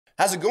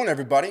How's it going,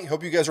 everybody?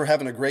 Hope you guys are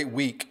having a great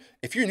week.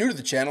 If you're new to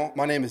the channel,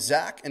 my name is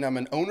Zach and I'm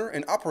an owner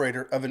and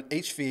operator of an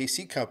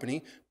HVAC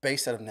company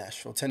based out of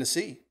Nashville,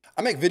 Tennessee.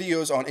 I make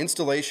videos on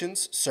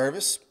installations,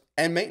 service,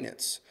 and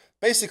maintenance.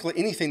 Basically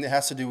anything that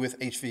has to do with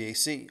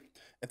HVAC.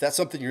 If that's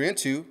something you're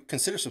into,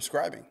 consider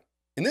subscribing.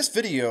 In this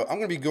video, I'm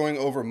going to be going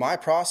over my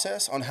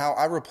process on how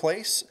I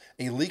replace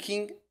a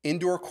leaking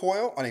indoor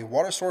coil on a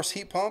water source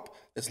heat pump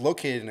that's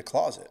located in a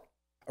closet.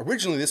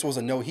 Originally, this was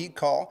a no heat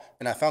call,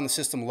 and I found the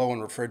system low in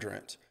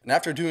refrigerant. And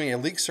after doing a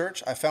leak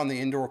search, I found the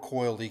indoor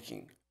coil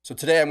leaking. So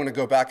today I'm going to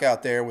go back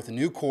out there with a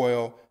new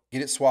coil,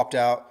 get it swapped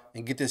out,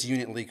 and get this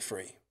unit leak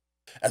free.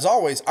 As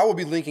always, I will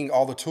be linking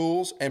all the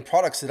tools and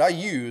products that I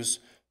use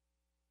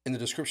in the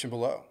description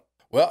below.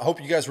 Well, I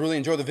hope you guys really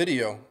enjoy the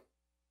video.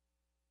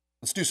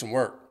 Let's do some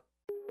work.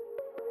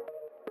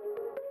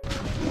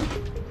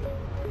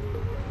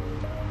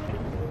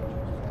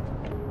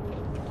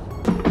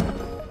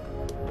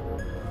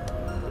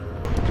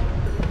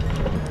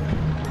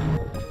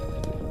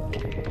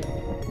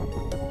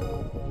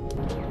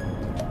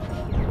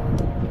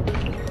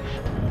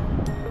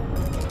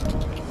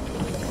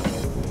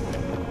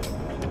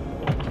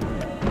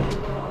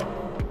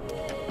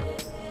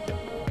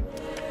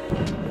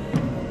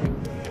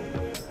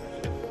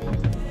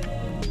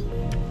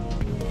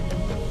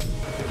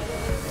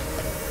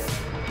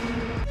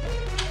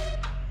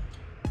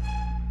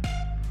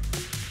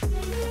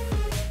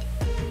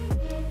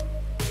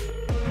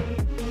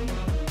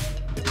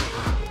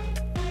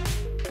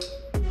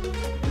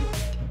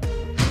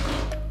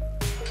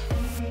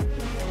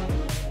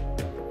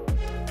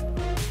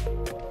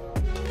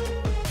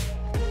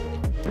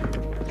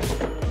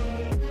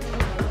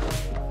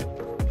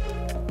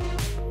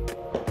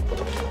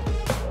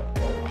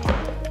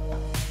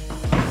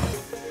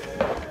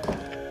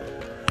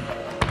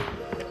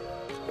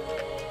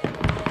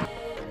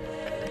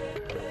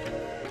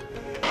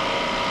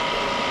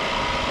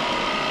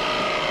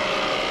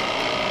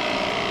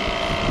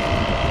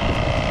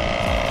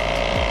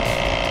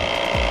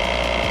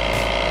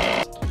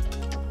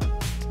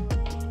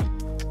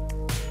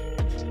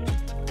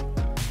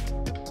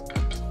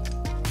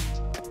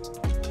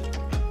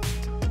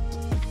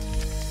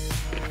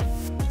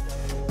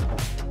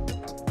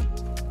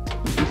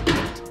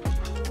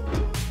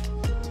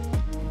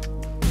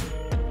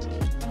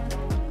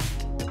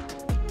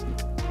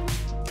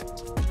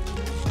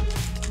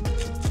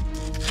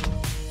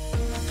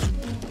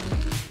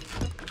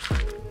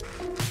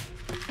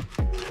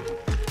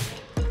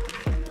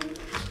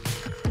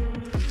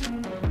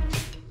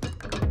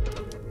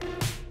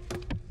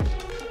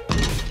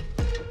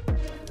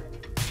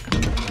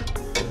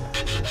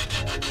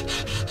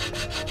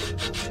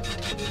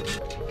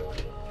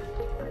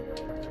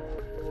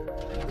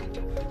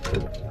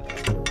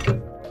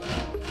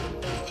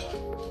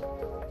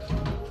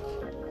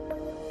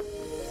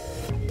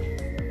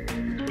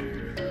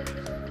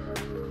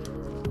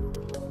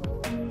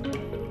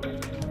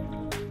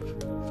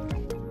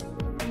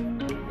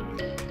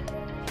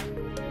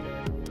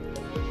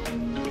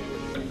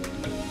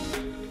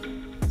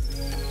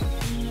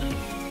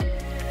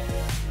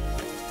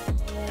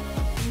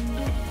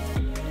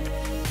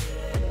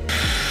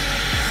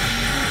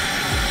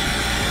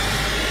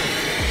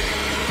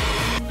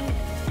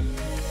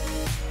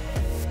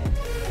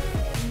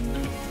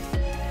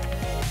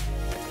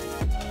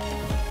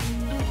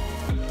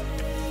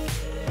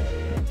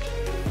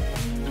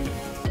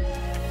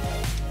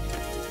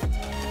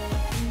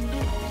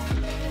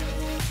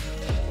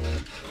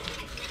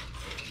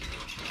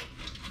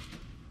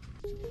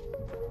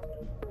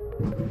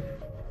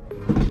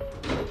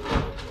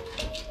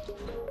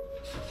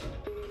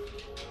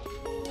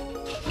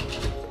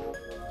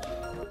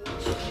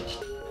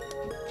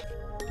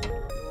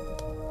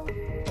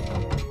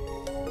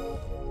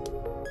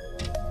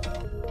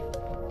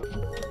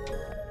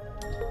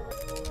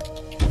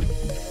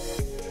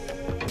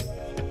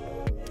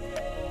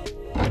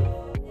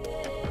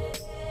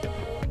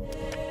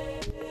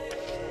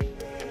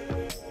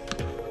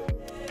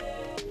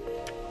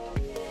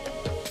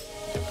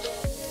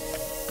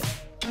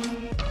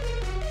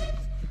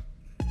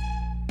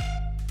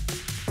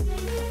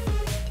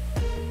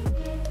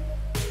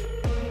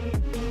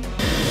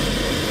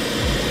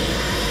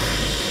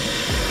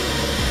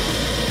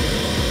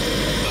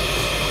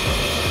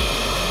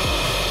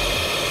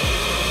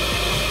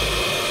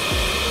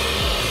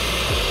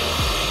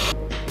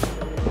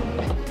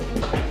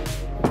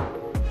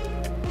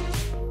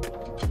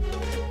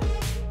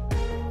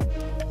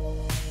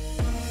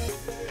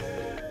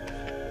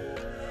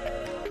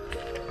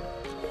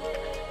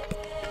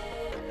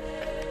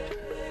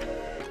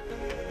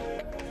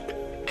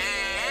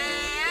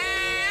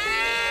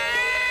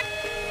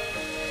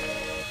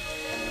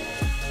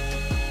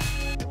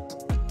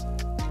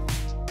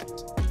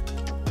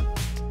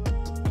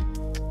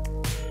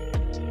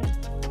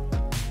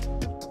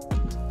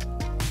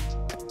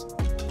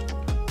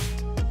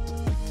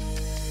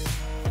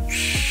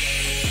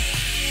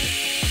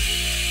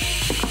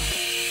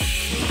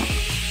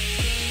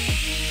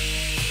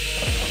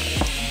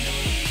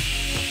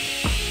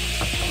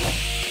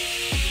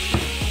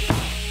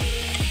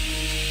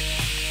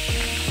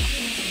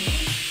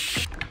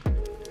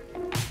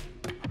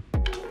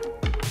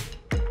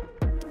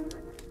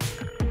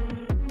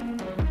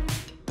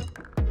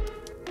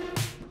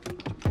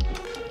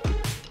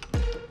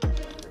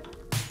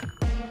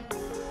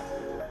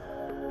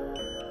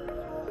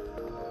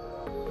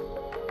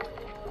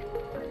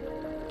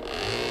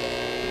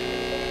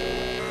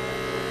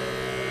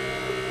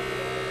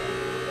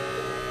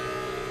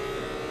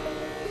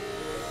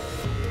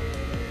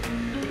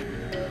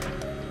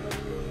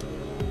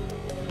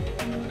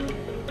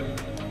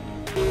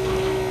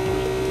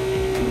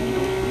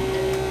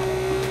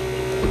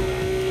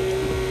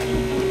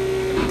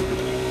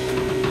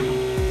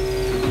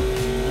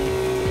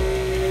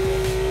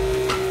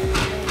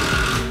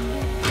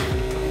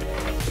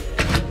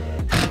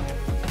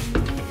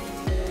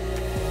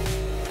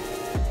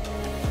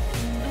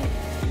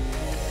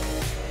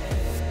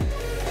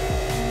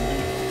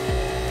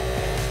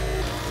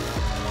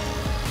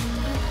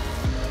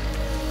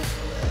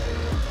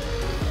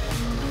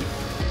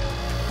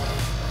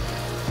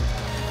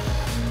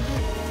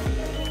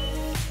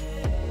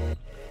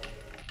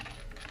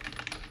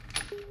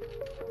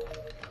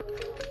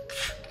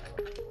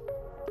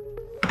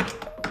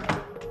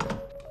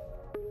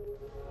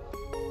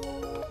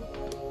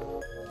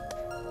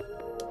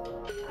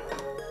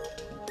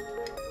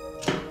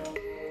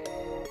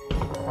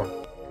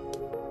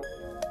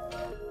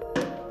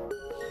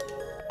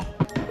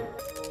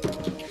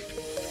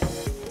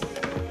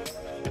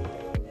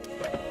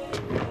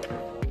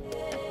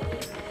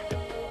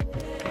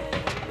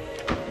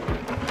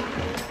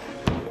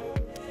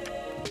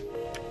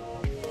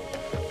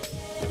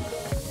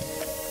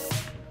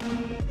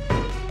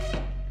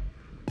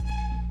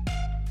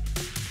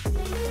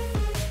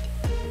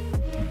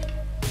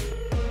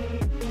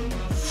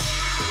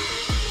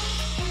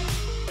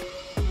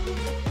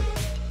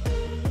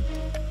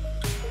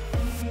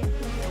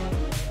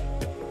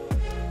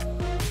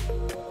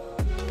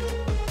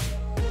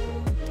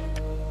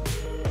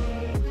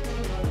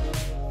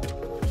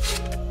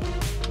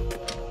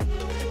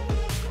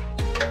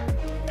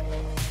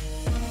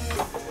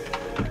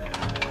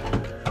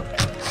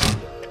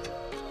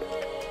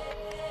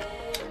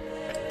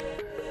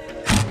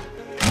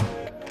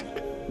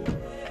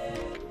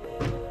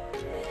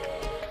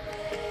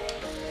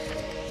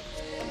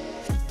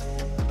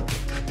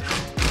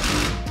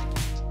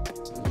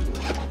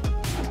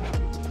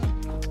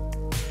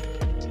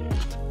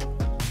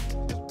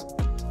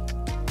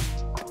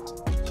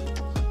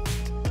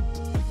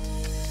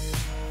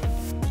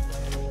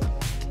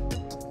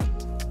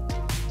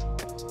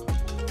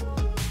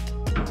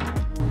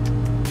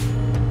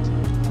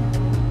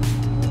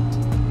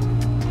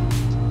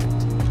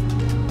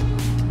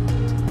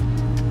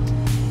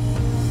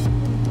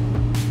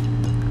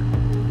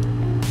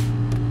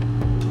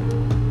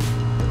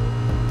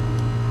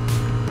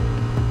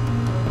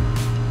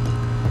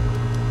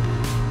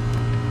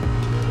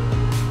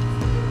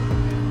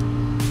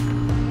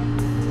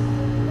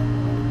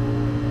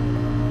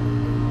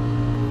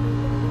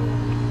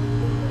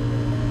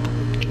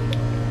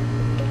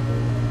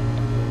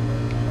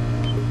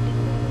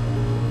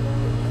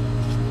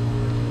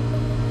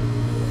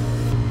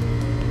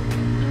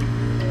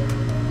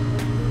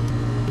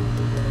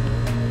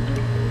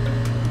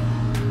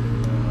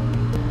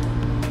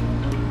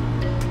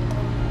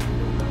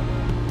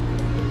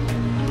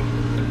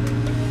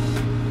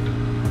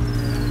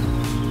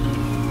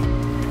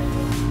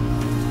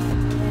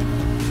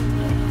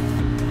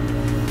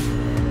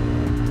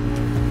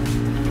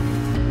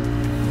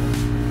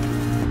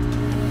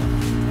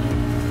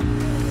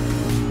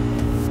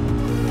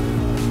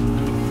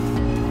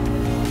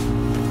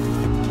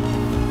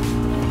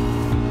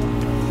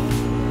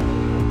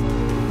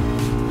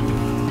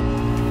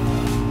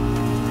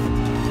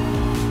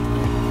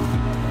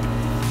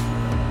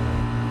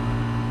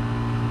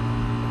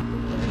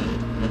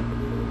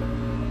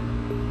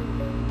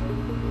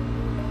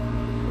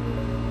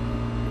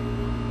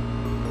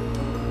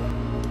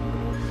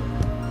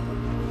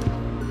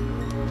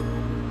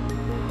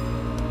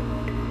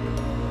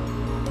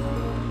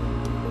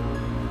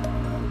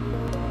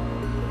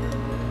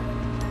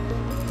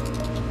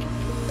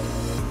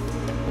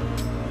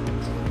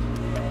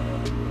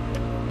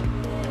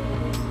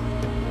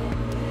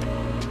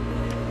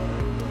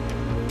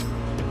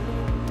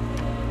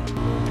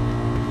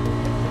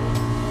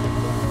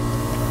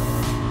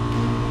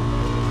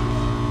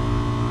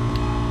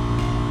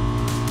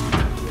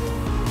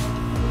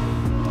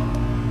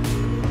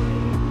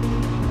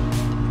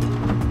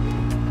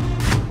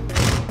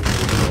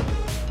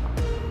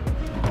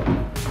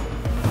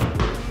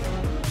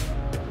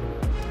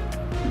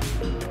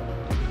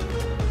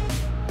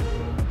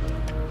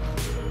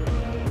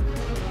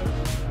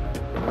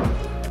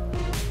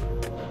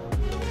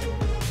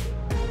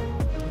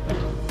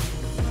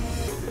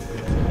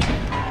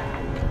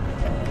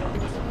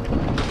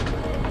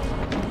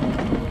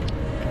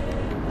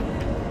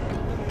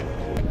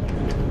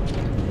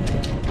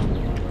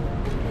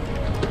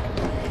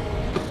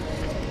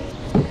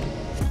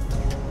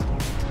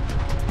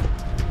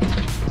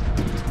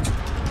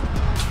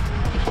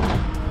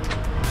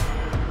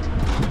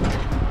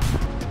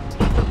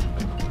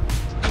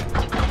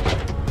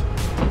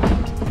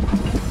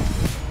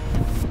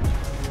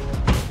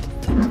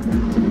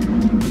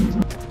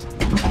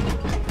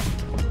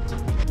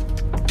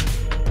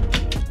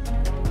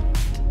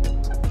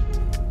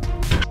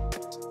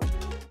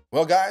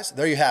 Well guys,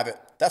 there you have it.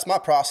 That's my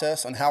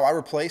process on how I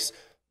replace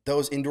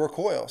those indoor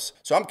coils.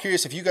 So I'm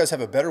curious if you guys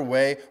have a better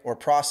way or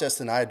process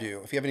than I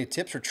do. If you have any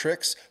tips or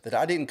tricks that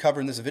I didn't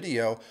cover in this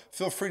video,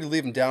 feel free to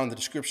leave them down in the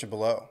description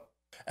below.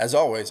 As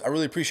always, I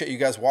really appreciate you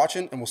guys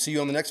watching, and we'll see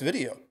you on the next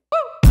video.